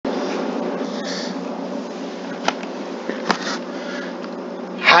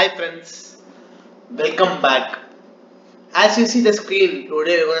Hi friends, welcome back. As you see the screen,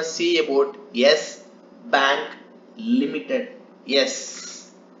 today we're gonna see about Yes Bank Limited.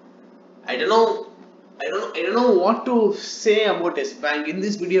 Yes, I don't know what to say about Yes Bank in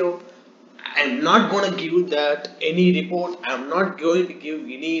this video. I'm not gonna give that any report. I'm not going to give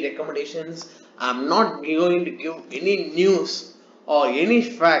any recommendations. I'm not going to give any news or any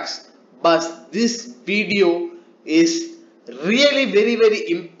facts. But this video is really very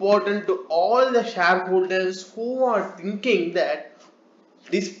important to all the shareholders who are thinking that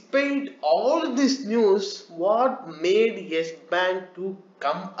despite all this news, what made Yes Bank to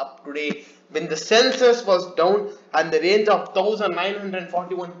come up today when the census was down and the range of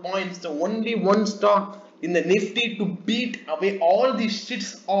 1941 points, the only one stock in the Nifty to beat away all these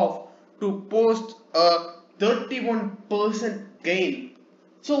shits off to post a 31% gain.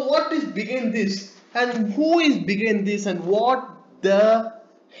 So what is behind this and who is behind this and what the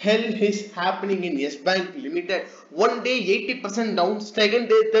hell is happening in Yes Bank Limited? One day 80% down, second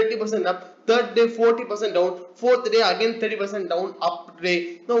day 30% up, third day 40% down, fourth day again 30% down, up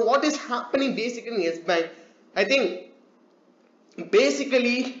today. Now what is happening basically in Yes Bank? I think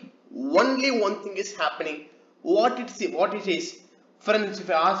basically only one thing is happening. What it is, friends, if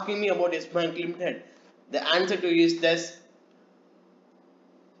you're asking me about Yes Bank Limited, the answer to you is this: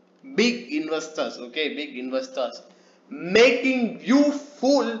 big investors, okay, big investors making you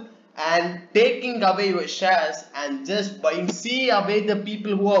fool and taking away your shares and just buying. See away the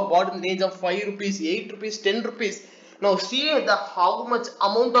people who have bought in the range of 5 rupees, 8 rupees, 10 rupees. Now see the how much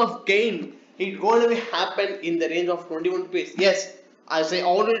amount of gain it going to be happen in the range of 21 rupees. Yes, as I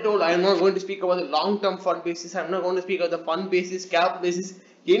already told, I am not going to speak about the long-term fund basis. I am not going to speak about the fund basis, cap basis,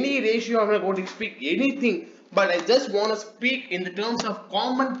 any ratio. I am not going to speak anything. But I just want to speak in the terms of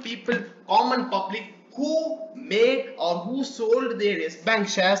common people, common public who made or who sold their Yes Bank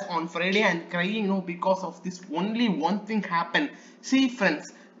shares on Friday and crying because of this only one thing happened. See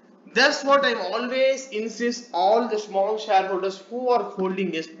friends, that's what I always insist all the small shareholders who are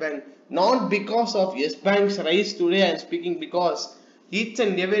holding Yes Bank. Not because of Yes Bank's rise today, I am speaking because each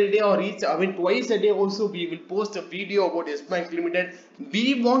and every day or twice a day also we will post a video about Yes Bank Limited.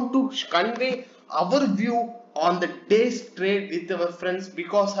 We want to convey our view on the day's trade with our friends,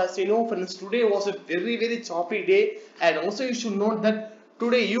 because as you know friends, today was a very choppy day, and also you should note that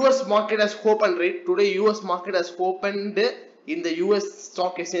today US market has opened, right? Today US market has opened in the US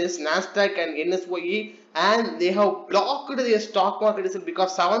stock exchanges, Nasdaq and NSYE, and they have blocked their stock market itself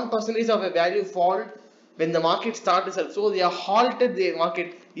because 7% of a value fall when the market starts itself. So they have halted their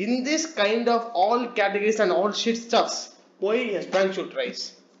market in this kind of all categories and all shit stuffs. Why Yes Bank should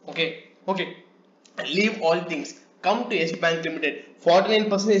rise? Okay. Leave all things. Come to Yes Bank Limited.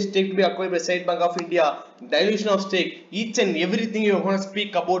 49% is stake to be acquired by State Bank of India. Dilution of stake. Each and everything you are going to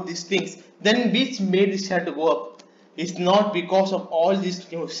speak about these things. Then which made this share to go up? It's not because of all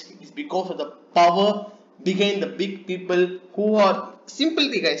this news. It's because of the power behind the big people who are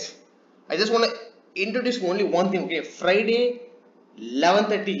simply, guys. I just want to introduce only one thing. Okay, Friday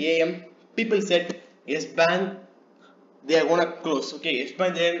 11:30 a.m. people said Yes Bank they are gonna close. Okay,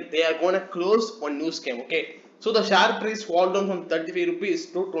 explain them. They are gonna close on news came. Okay, so the share price fall down from 35 rupees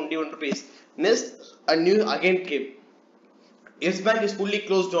to 21 rupees. Next, a news again came. Yes Bank is fully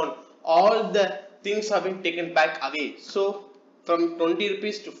closed down. All the things have been taken back away. So from 20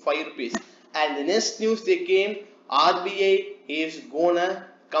 rupees to 5 rupees. And the next news they came, RBI is gonna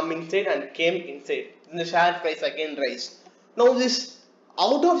come inside and came inside. Then the share price again rise. Now this,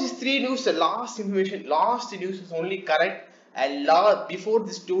 out of these three news, the last information, last news is only correct, and before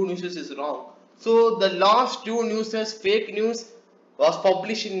this two news is wrong. So the last two news, fake news, was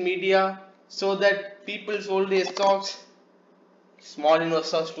published in media so that people sold their stocks. Small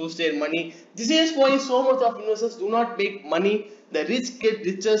investors lose their money. This is why so much of investors do not make money. The rich get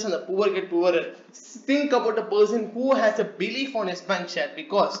richer and the poor get poorer. Think about a person who has a belief on Yes Bank share,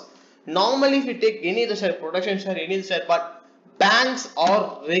 because normally if you take any other share, production share, any other share, but banks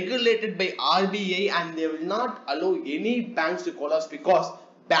are regulated by RBI and they will not allow any banks to collapse, because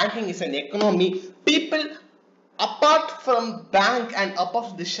banking is an economy. People apart from bank and apart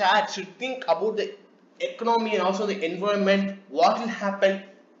from the share should think about the economy and also the environment. What will happen,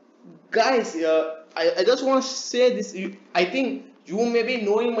 guys? I just want to say this. I think you may be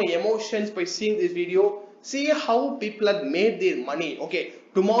knowing my emotions by seeing this video. See how people have made their money. Okay,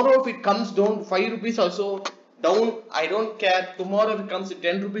 tomorrow if it comes down 5 rupees also down, I don't care. Tomorrow if it comes to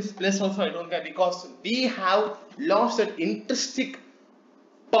 10 rupees plus also, I don't care, because we have lost that intrinsic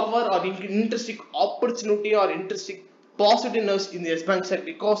power or intrinsic opportunity or intrinsic positiveness in the yes bank share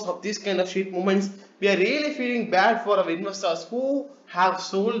because of this kind of shit movements. We are really feeling bad for our investors who have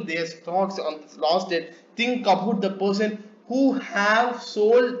sold their stocks on the last day. Think about the person who have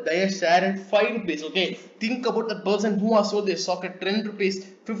sold their share at 5 rupees. Okay, think about the person who has sold their stock at 10 rupees,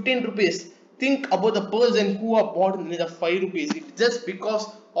 15 rupees. Think about the person who have bought in the 5 rupees. It's just because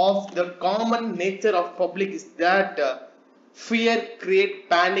of the common nature of public is that fear create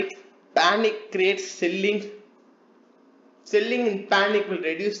panic, panic creates selling. Selling in panic will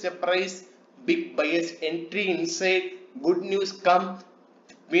reduce the price. Big buyers entry inside. Good news come.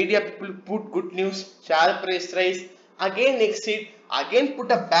 Media people put good news. Share price rise. Again exit. Again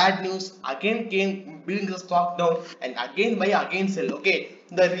put a bad news. Again came bring the stock down. And again buy. Again sell. Okay.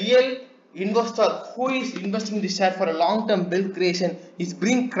 The real investor who is investing in the share for a long-term wealth creation is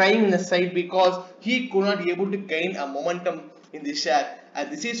being crying in the side because he could not be able to gain a momentum in the share. And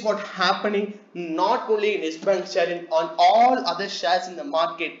this is what happening not only in S-Bank share, on all other shares in the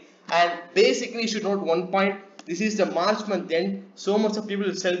market. And basically you should note one point, this is the March month end, so much of people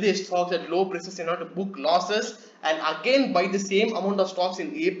will sell their stocks at low prices in order to book losses and again buy the same amount of stocks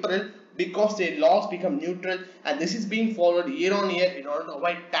in April because their loss become neutral, and this is being followed year on year in order to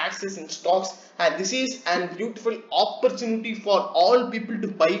avoid taxes in stocks. And this is a beautiful opportunity for all people to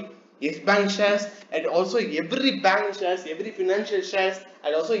buy yes bank shares and also every bank shares, every financial shares,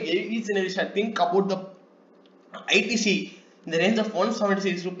 and also each and every share. Think about the ITC in the range of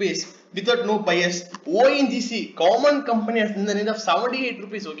 176 rupees without no bias. ONGC, common company, in the range of 78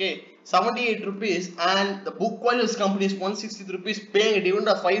 rupees. Okay, 78 rupees, and the book value of company is 160 rupees, paying a dividend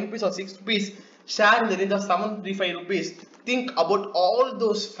of 5 rupees or 6 rupees. Share in the range of 735 rupees. Think about all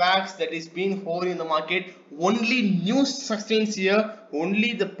those facts that is being hovering in the market. Only news sustains here,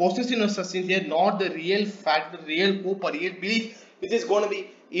 only the positiveness sustains here, not the real fact, the real hope or real belief which is going to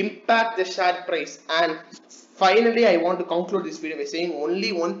be impact the share price. And finally, I want to conclude this video by saying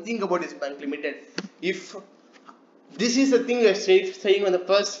only one thing about this bank limited. If this is the thing we are saying on the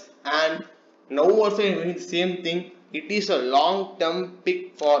first, and now also I'm doing the same thing, it is a long term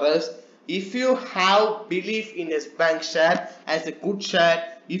pick for us. If you have belief in S Bank share as a good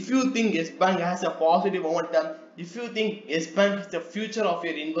share, if you think S Bank has a positive momentum, if you think S Bank is the future of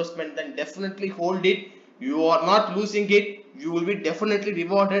your investment, then definitely hold it. You are not losing it, you will be definitely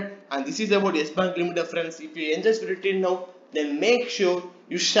rewarded. And this is about S Bank Limited, friends. If you enjoy this video till now, then make sure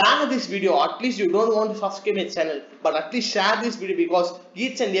you share this video. At least you don't want to subscribe my channel, but at least share this video because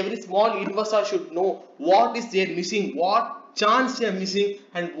each and every small investor should know what is they missing, what chance they are missing,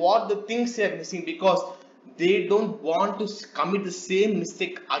 and what the things they are missing, because they don't want to commit the same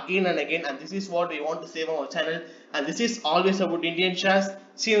mistake again and again. And this is what we want to save on our channel. And this is always about Indian shares.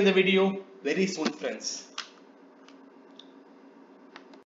 See you in the video very soon, friends.